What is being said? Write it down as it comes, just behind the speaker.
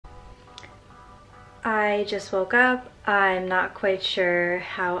I just woke up. I'm not quite sure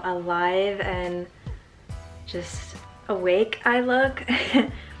how alive and just awake I look,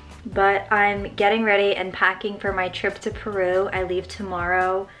 but I'm getting ready and packing for my trip to Peru. I leave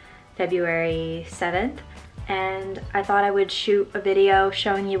tomorrow, February 7th, and I thought I would shoot a video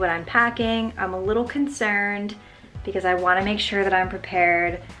showing you what I'm packing. I'm a little concerned because I want to make sure that I'm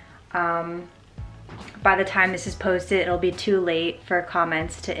prepared. By the time this is posted, it'll be too late for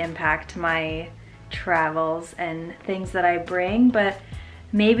comments to impact my travels and things that I bring, but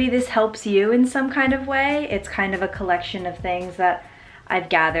maybe this helps you in some kind of way. It's kind of a collection of things that I've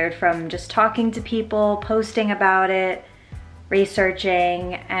gathered from just talking to people, posting about it,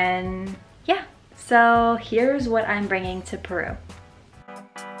 researching, and yeah. So here's what I'm bringing to Peru.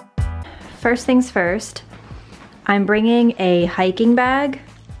 First things first, I'm bringing a hiking bag,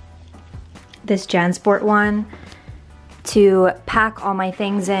 this JanSport one, to pack all my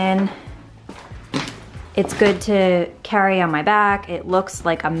things in. It's good to carry on my back. It looks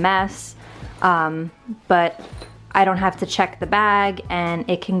like a mess, but I don't have to check the bag and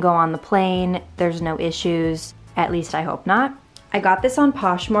it can go on the plane. There's no issues, at least I hope not. I got this on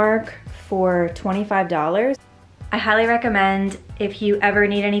Poshmark for $25. I highly recommend, if you ever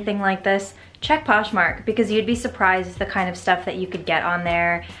need anything like this, check Poshmark, because you'd be surprised the kind of stuff that you could get on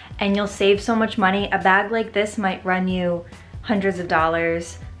there and you'll save so much money. A bag like this might run you hundreds of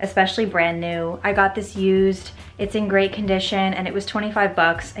dollars, especially brand new. I got this used, it's in great condition, and it was 25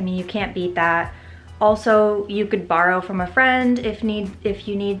 bucks. I mean, you can't beat that. Also, you could borrow from a friend if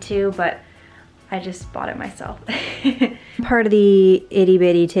you need to, but I just bought it myself. I'm part of the itty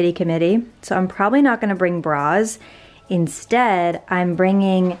bitty titty committee, so I'm probably not gonna bring bras. Instead, I'm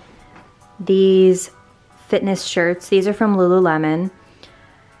bringing these fitness shirts. These are from Lululemon,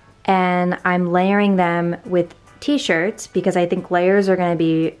 and I'm layering them with t-shirts because I think layers are gonna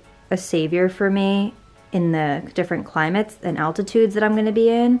be a savior for me in the different climates and altitudes that I'm gonna be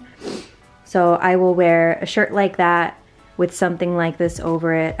in. So I will wear a shirt like that with something like this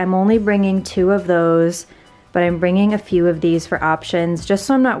over it. I'm only bringing 2 of those, but I'm bringing a few of these for options just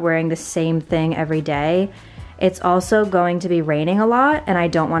so I'm not wearing the same thing every day. It's also going to be raining a lot and I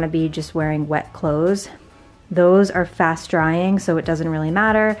don't want to be just wearing wet clothes. Those are fast drying, so it doesn't really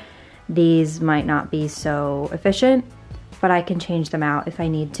matter. These might not be so efficient, but I can change them out if I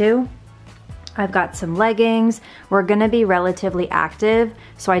need to. I've got some leggings. We're gonna be relatively active,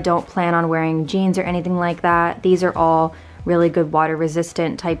 so I don't plan on wearing jeans or anything like that. These are all really good water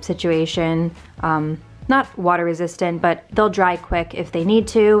resistant type situation. Not water resistant, but they'll dry quick if they need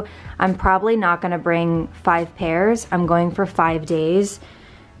to. I'm probably not gonna bring 5 pairs. I'm going for 5 days,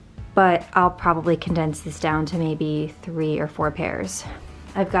 but I'll probably condense this down to maybe 3 or 4 pairs.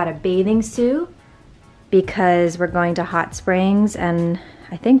 I've got a bathing suit because we're going to hot springs, and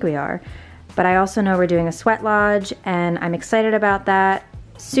I think we are, but I also know we're doing a sweat lodge and I'm excited about that.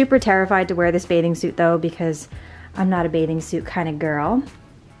 Super terrified to wear this bathing suit though, because I'm not a bathing suit kind of girl.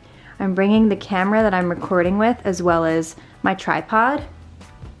 I'm bringing the camera that I'm recording with, as well as my tripod.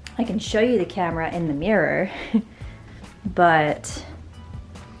 I can show you the camera in the mirror, but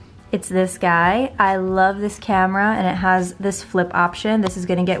it's this guy. I love this camera, and it has this flip option. This is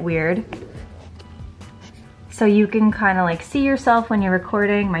gonna get weird. So you can kind of like see yourself when you're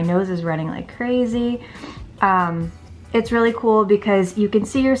recording. My nose is running like crazy. It's really cool because you can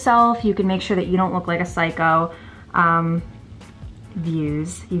see yourself, you can make sure that you don't look like a psycho.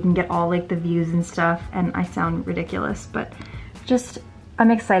 Views, you can get all like the views and stuff, and I sound ridiculous, but just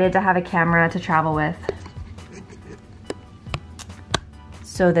I'm excited to have a camera to travel with.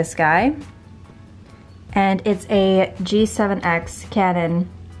 So this guy, and it's a G7X Canon,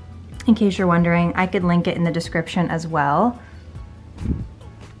 in case you're wondering. I could link it in the description as well.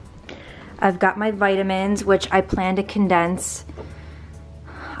 I've got my vitamins, which I plan to condense.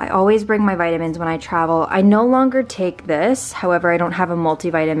 I always bring my vitamins when I travel. I no longer take this, however I don't have a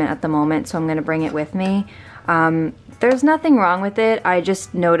multivitamin at the moment, so I'm gonna bring it with me. There's nothing wrong with it, I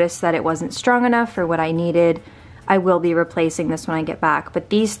just noticed that it wasn't strong enough for what I needed. I will be replacing this when I get back,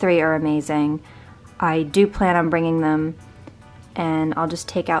 but these 3 are amazing. I do plan on bringing them, and I'll just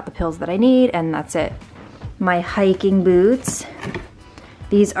take out the pills that I need, and that's it. My hiking boots.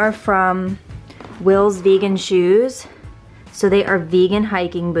 These are from Will's Vegan Shoes. So they are vegan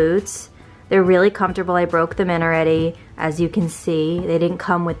hiking boots. They're really comfortable. I broke them in already, as you can see. They didn't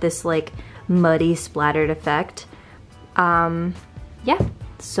come with this like muddy splattered effect. Yeah,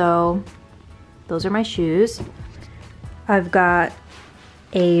 so those are my shoes. I've got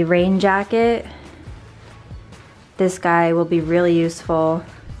a rain jacket. This guy will be really useful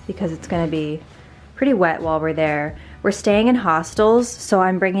because it's gonna be pretty wet while we're there. We're staying in hostels, so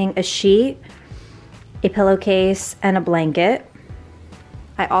I'm bringing a sheet a pillowcase, and a blanket.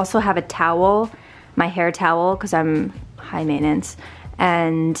 I also have a towel, my hair towel, because I'm high maintenance.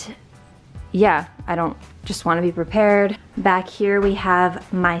 And yeah, I don't just want to be prepared. Back here we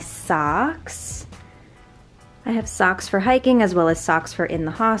have my socks. I have socks for hiking as well as socks for in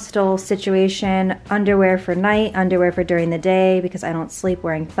the hostel situation, underwear for night, underwear for during the day because I don't sleep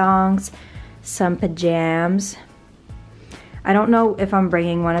wearing thongs, some pajamas. I don't know if I'm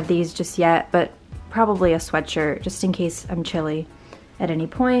bringing one of these just yet, but probably a sweatshirt just in case I'm chilly at any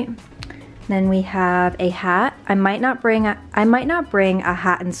point. Then we have a hat. I might not bring a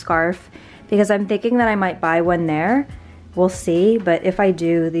hat and scarf because I'm thinking that I might buy one there. We'll see, but if I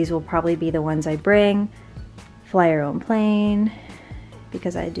do, these will probably be the ones I bring. Fly your own plane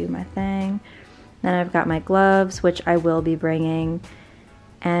because I do my thing. Then I've got my gloves, which I will be bringing,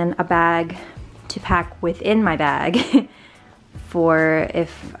 and a bag to pack within my bag for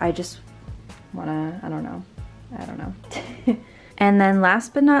if I just wanna, I don't know. And then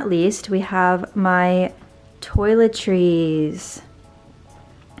last but not least, we have my toiletries.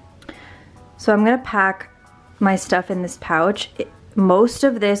 So I'm gonna pack my stuff in this pouch. Most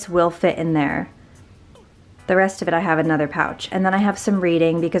of this will fit in there. The rest of it I have another pouch. And then I have some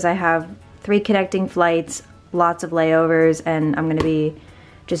reading because I have 3 connecting flights, lots of layovers, and I'm gonna be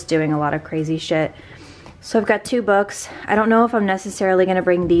just doing a lot of crazy shit. So I've got 2 books. I don't know if I'm necessarily gonna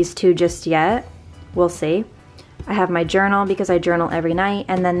bring these 2 just yet. We'll see. I have my journal because I journal every night,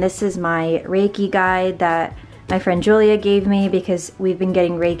 and then this is my Reiki guide that my friend Julia gave me because we've been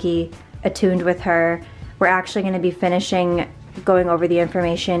getting Reiki attuned with her. We're actually gonna be finishing going over the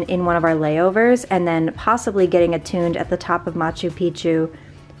information in one of our layovers and then possibly getting attuned at the top of Machu Picchu,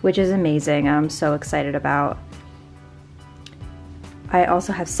 which is amazing. I'm so excited about. I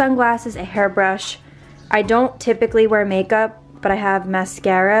also have sunglasses, a hairbrush. I don't typically wear makeup, but I have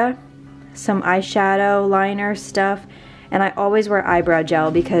mascara, some eyeshadow liner stuff, and I always wear eyebrow gel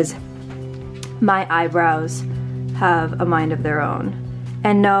because my eyebrows have a mind of their own.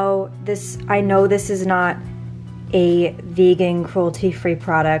 And no, I know this is not a vegan cruelty-free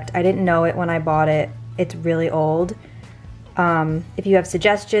product. I didn't know it when I bought it. It's really old. If you have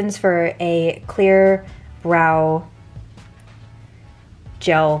suggestions for a clear brow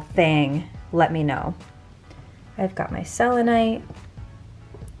gel thing, let me know. I've got my selenite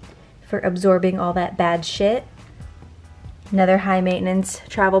for absorbing all that bad shit. Another high maintenance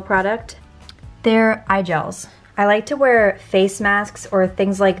travel product. They're eye gels. I like to wear face masks or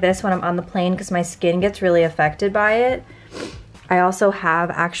things like this when I'm on the plane because my skin gets really affected by it. I also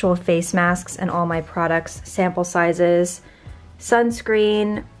have actual face masks and all my products, sample sizes,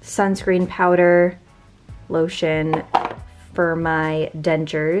 sunscreen, sunscreen powder, lotion for my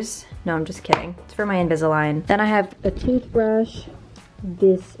dentures. No, I'm just kidding. It's for my Invisalign. Then I have a toothbrush.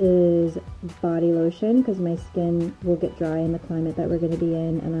 This is body lotion because my skin will get dry in the climate that we're going to be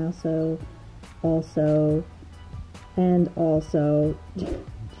in, and I also,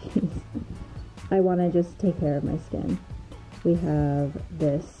 geez, I want to just take care of my skin. We have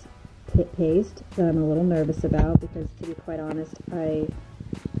this paste that I'm a little nervous about because, to be quite honest, come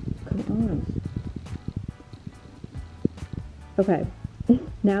on. Okay,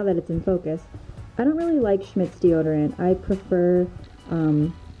 now that it's in focus, I don't really like Schmidt's deodorant. I prefer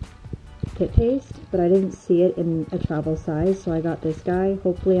Kit Paste, but I didn't see it in a travel size, so I got this guy.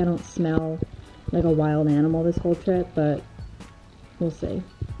 Hopefully I don't smell like a wild animal this whole trip, but we'll see.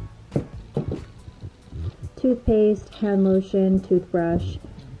 Toothpaste, hand lotion, toothbrush.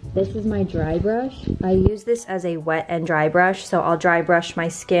 This is my dry brush. I use this as a wet and dry brush, so I'll dry brush my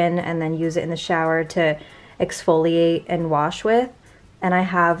skin and then use it in the shower to exfoliate and wash with. And I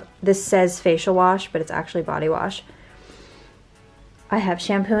have, this says facial wash, but it's actually body wash. I have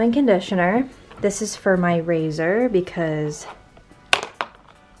shampoo and conditioner. This is for my razor because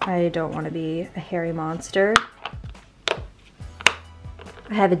I don't want to be a hairy monster.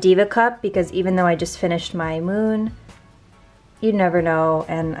 I have a Diva cup because even though I just finished my moon, you never know,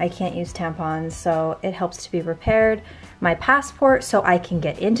 and I can't use tampons, so it helps to be prepared. My passport so I can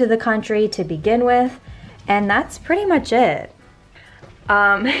get into the country to begin with, and that's pretty much it.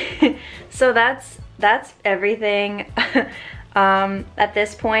 So that's everything. At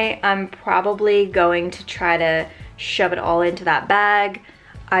this point, I'm probably going to try to shove it all into that bag.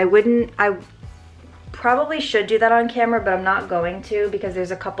 I probably should do that on camera, but I'm not going to because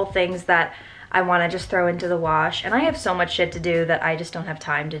there's a couple things that I want to just throw into the wash, and I have so much shit to do that I just don't have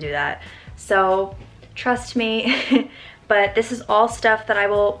time to do that. So trust me. But this is all stuff that I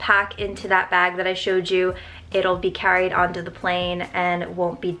will pack into that bag that I showed you. It'll be carried onto the plane and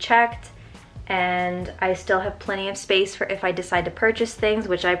won't be checked. and I still have plenty of space for if I decide to purchase things,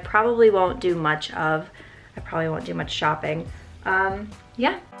 which I probably won't do much of. I probably won't do much shopping.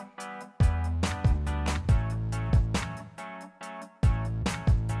 Yeah.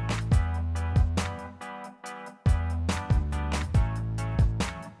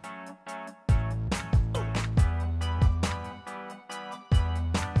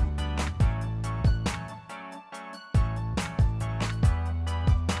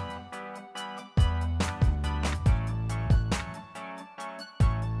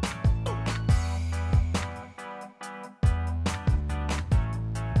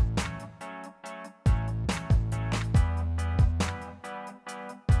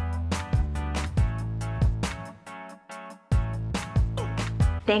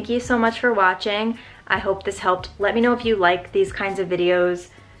 Thank you so much for watching. I hope this helped. Let me know if you like these kinds of videos,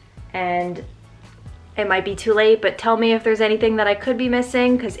 and it might be too late, but tell me if there's anything that I could be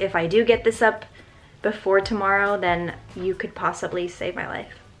missing, because if I do get this up before tomorrow, then you could possibly save my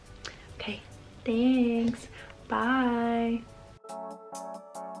life. Okay, thanks. Bye.